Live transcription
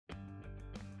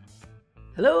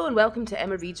Hello and welcome to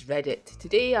Emma Reads Reddit.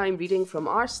 Today I'm reading from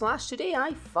r/today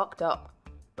I fucked up.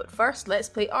 But first let's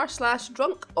play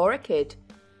r/drunk or a kid.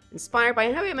 Inspired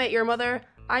by How I Met Your Mother,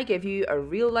 I give you a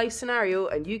real life scenario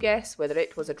and you guess whether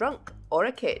it was a drunk or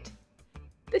a kid.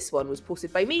 This one was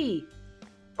posted by me,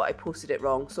 but I posted it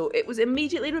wrong, so it was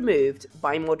immediately removed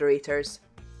by moderators.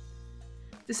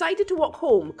 Decided to walk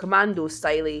home commando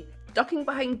styley, ducking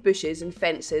behind bushes and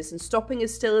fences and stopping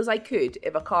as still as I could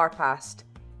if a car passed.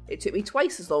 It took me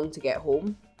twice as long to get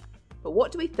home. But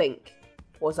what do we think?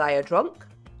 Was I a drunk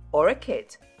or a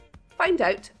kid? Find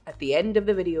out at the end of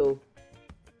the video.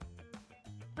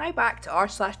 Now back to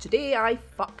r/today I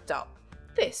fucked up.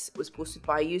 This was posted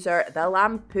by user The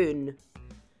Lampoon.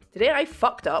 Today I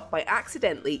fucked up by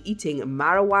accidentally eating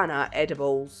marijuana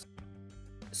edibles.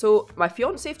 So my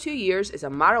fiance of 2 years is a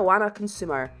marijuana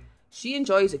consumer. She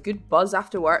enjoys a good buzz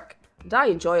after work and I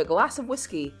enjoy a glass of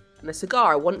whiskey and a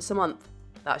cigar once a month.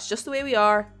 That's just the way we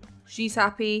are. She's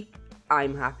happy,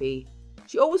 I'm happy.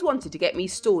 She always wanted to get me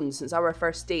stoned since our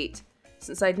first date,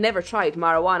 since I'd never tried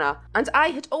marijuana, and I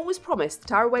had always promised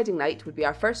that our wedding night would be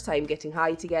our first time getting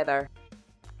high together.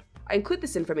 I include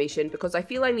this information because I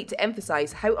feel I need to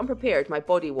emphasise how unprepared my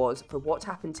body was for what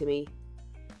happened to me.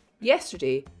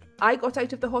 Yesterday, I got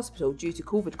out of the hospital due to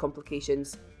COVID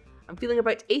complications. I'm feeling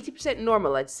about 80%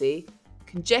 normal, I'd say.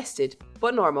 Congested,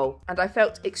 but normal, and I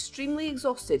felt extremely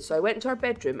exhausted, so I went to our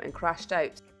bedroom and crashed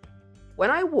out.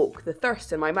 When I woke, the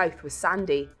thirst in my mouth was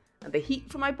sandy, and the heat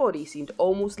from my body seemed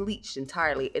almost leached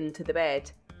entirely into the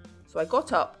bed. So I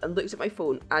got up and looked at my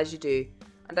phone, as you do,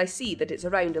 and I see that it's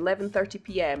around 11:30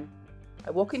 PM.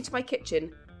 I walk into my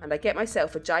kitchen, and I get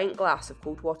myself a giant glass of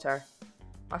cold water.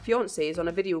 My fiancée is on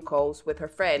a video calls with her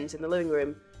friends in the living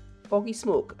room. Foggy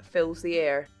smoke fills the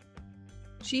air.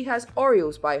 She has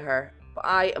Oreos by her, but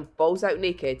I am balls out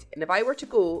naked, and if I were to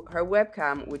go, her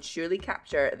webcam would surely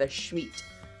capture the schmeat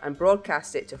and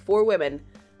broadcast it to 4 women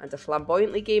and a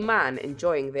flamboyantly gay man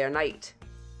enjoying their night.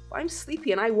 But I'm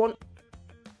sleepy and I want...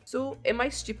 So, in my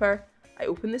stupor, I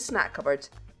open the snack cupboard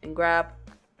and grab...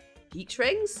 peach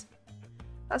rings?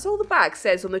 That's all the bag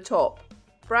says on the top.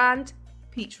 Brand,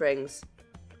 peach rings.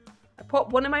 I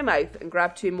pop one in my mouth and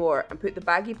grab 2 more and put the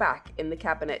baggie back in the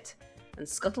cabinet and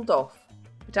scuttled off.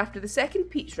 But after the second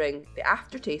peach ring, the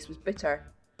aftertaste was bitter.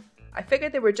 I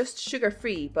figured they were just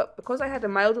sugar-free, but because I had a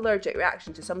mild allergic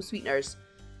reaction to some sweeteners,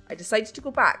 I decided to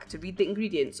go back to read the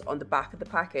ingredients on the back of the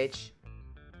package.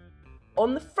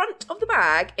 On the front of the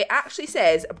bag, it actually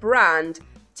says brand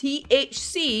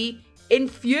THC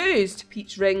infused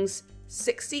peach rings,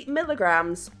 60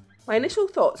 milligrams. My initial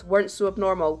thoughts weren't so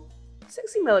abnormal.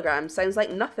 60 milligrams sounds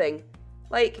like nothing.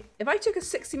 Like, if I took a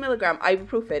 60 milligram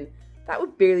ibuprofen, that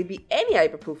would barely be any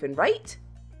ibuprofen, right?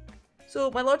 So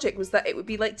my logic was that it would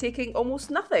be like taking almost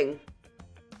nothing.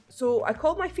 So I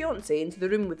called my fiancée into the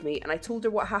room with me and I told her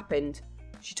what happened.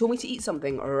 She told me to eat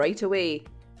something right away.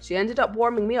 She ended up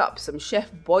warming me up some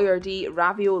Chef Boyardee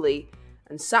ravioli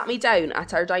and sat me down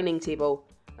at our dining table,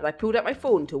 and I pulled out my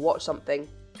phone to watch something.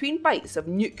 Between bites of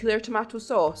nuclear tomato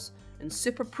sauce and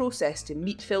super processed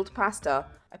meat-filled pasta,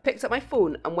 I picked up my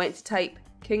phone and went to type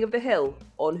King of the Hill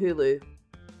on Hulu.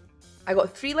 I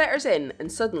got 3 letters in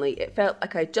and suddenly it felt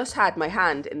like I just had my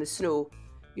hand in the snow.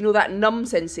 You know, that numb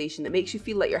sensation that makes you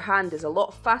feel like your hand is a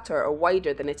lot fatter or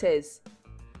wider than it is.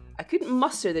 I couldn't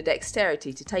muster the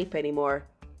dexterity to type anymore.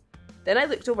 Then I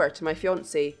looked over to my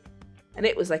fiancé and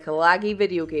it was like a laggy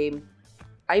video game.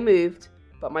 I moved,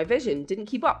 but my vision didn't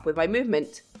keep up with my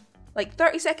movement. Like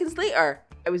 30 seconds later,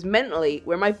 I was mentally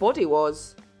where my body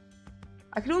was.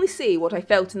 I could only say what I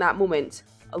felt in that moment,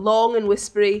 a long and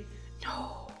whispery,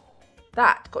 "No."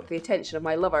 That got the attention of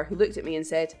my lover, who looked at me and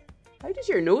said, "How does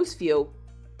your nose feel?"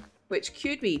 Which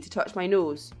cued me to touch my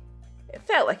nose. It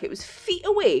felt like it was feet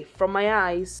away from my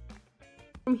eyes.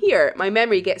 From here, my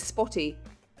memory gets spotty,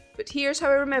 but here's how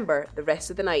I remember the rest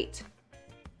of the night.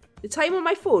 The time on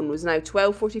my phone was now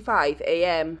 12:45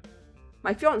 AM.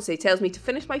 My fiancé tells me to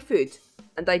finish my food,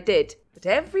 and I did, but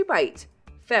every bite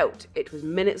felt it was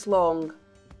minutes long.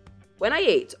 When I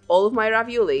ate all of my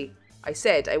ravioli, I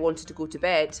said I wanted to go to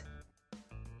bed.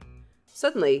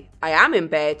 Suddenly, I am in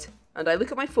bed, and I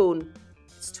look at my phone.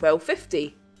 It's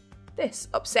 12:50. This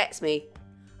upsets me.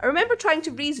 I remember trying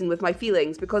to reason with my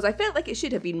feelings because I felt like it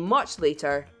should have been much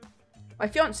later. My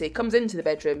fiancée comes into the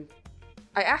bedroom.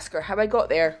 I ask her how I got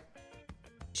there.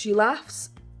 She laughs.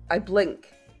 I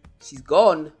blink. She's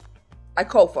gone. I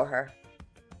call for her.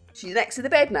 She's next to the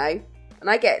bed now, and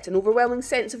I get an overwhelming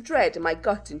sense of dread in my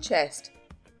gut and chest.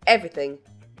 Everything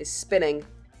is spinning.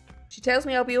 She tells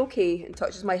me I'll be okay and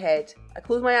touches my head. I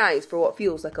close my eyes for what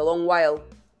feels like a long while.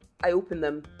 I open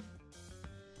them.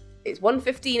 It's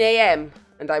 1:15 AM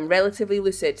and I'm relatively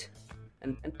lucid.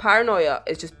 And paranoia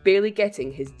is just barely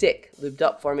getting his dick lubed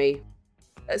up for me.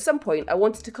 At some point, I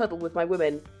wanted to cuddle with my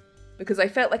woman, because I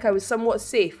felt like I was somewhat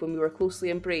safe when we were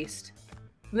closely embraced.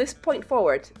 From this point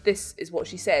forward, this is what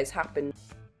she says happened.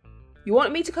 You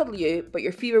wanted me to cuddle you, but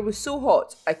your fever was so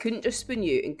hot, I couldn't just spoon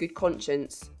you in good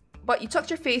conscience. But you tucked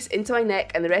your face into my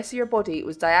neck and the rest of your body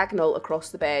was diagonal across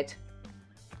the bed.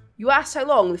 You asked how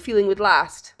long the feeling would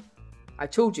last. I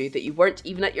told you that you weren't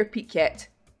even at your peak yet.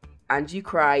 And you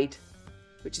cried.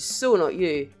 Which is so not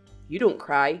you. You don't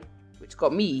cry. Which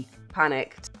got me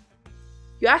panicked.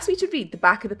 You asked me to read the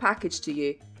back of the package to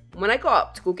you. And when I got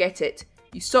up to go get it,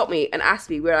 you stopped me and asked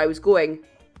me where I was going.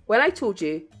 When I told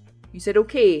you, you said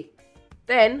okay.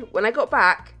 Then, when I got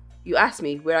back, you asked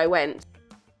me where I went.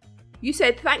 You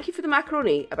said thank you for the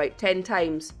macaroni about 10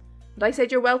 times. And I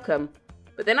said you're welcome.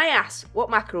 But then I asked, what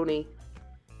macaroni?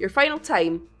 Your final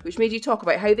time, which made you talk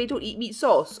about how they don't eat meat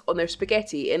sauce on their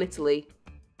spaghetti in Italy.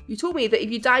 You told me that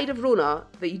if you died of Rona,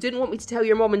 that you didn't want me to tell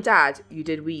your mom and dad you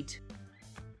did weed.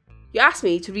 You asked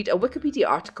me to read a Wikipedia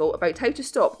article about how to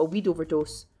stop a weed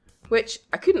overdose, which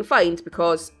I couldn't find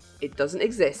because it doesn't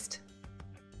exist.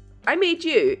 I made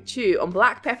you chew on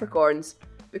black peppercorns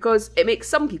because it makes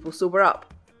some people sober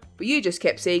up, but you just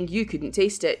kept saying you couldn't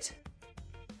taste it.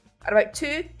 At about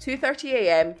 2:30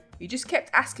 AM, you just kept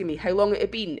asking me how long it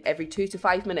had been every 2 to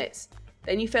 5 minutes.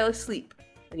 Then you fell asleep,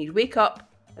 and you'd wake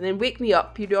up, and then wake me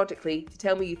up periodically to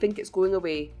tell me you think it's going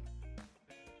away.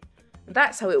 And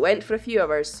that's how it went for a few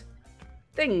hours.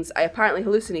 Things I apparently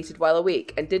hallucinated while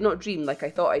awake and did not dream like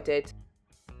I thought I did.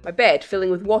 My bed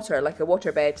filling with water like a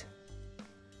waterbed.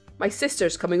 My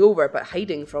sisters coming over but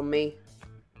hiding from me.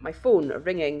 My phone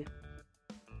ringing.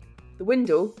 The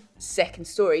window, second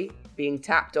story, being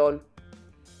tapped on.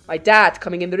 My dad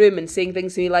coming in the room and saying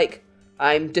things to me like,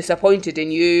 I'm disappointed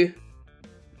in you.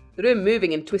 The room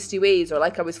moving in twisty ways or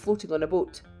like I was floating on a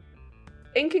boat.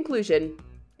 In conclusion,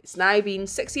 it's now been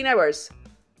 16 hours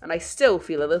and I still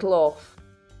feel a little off.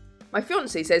 My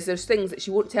fiancé says there's things that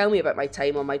she won't tell me about my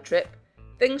time on my trip,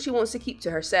 things she wants to keep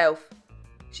to herself.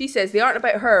 She says they aren't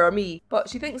about her or me, but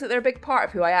she thinks that they're a big part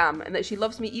of who I am and that she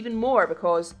loves me even more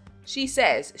because she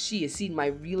says she has seen my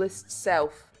realest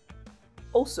self.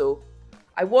 Also,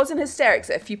 I was in hysterics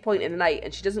at a few points in the night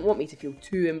and she doesn't want me to feel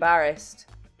too embarrassed.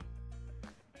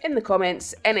 In the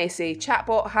comments, NSA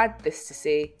chatbot had this to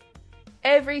say.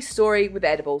 Every story with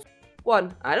edibles.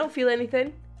 1. I don't feel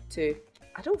anything. 2.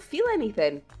 I don't feel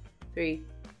anything. 3.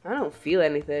 I don't feel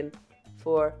anything.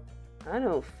 4. I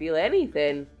don't feel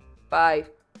anything. 5.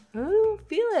 I don't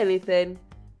feel anything.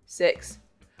 6.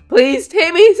 Please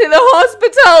take me to the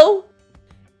hospital!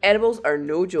 Edibles are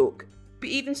no joke, but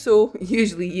even so,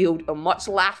 usually yield a much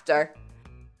laughter.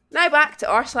 Now back to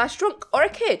r/drunk or a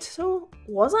kid. So,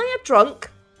 was I a drunk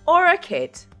or a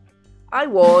kid? I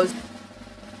was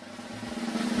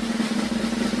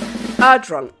a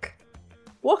drunk.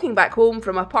 Walking back home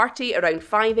from a party around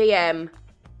 5 AM.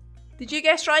 Did you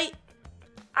guess right?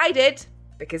 I did,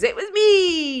 because it was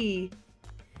me!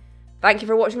 Thank you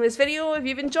for watching this video. If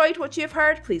you've enjoyed what you have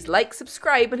heard, please like,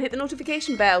 subscribe and hit the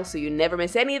notification bell so you never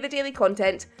miss any of the daily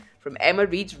content from Emma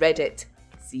Reads Reddit.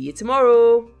 See you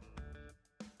tomorrow!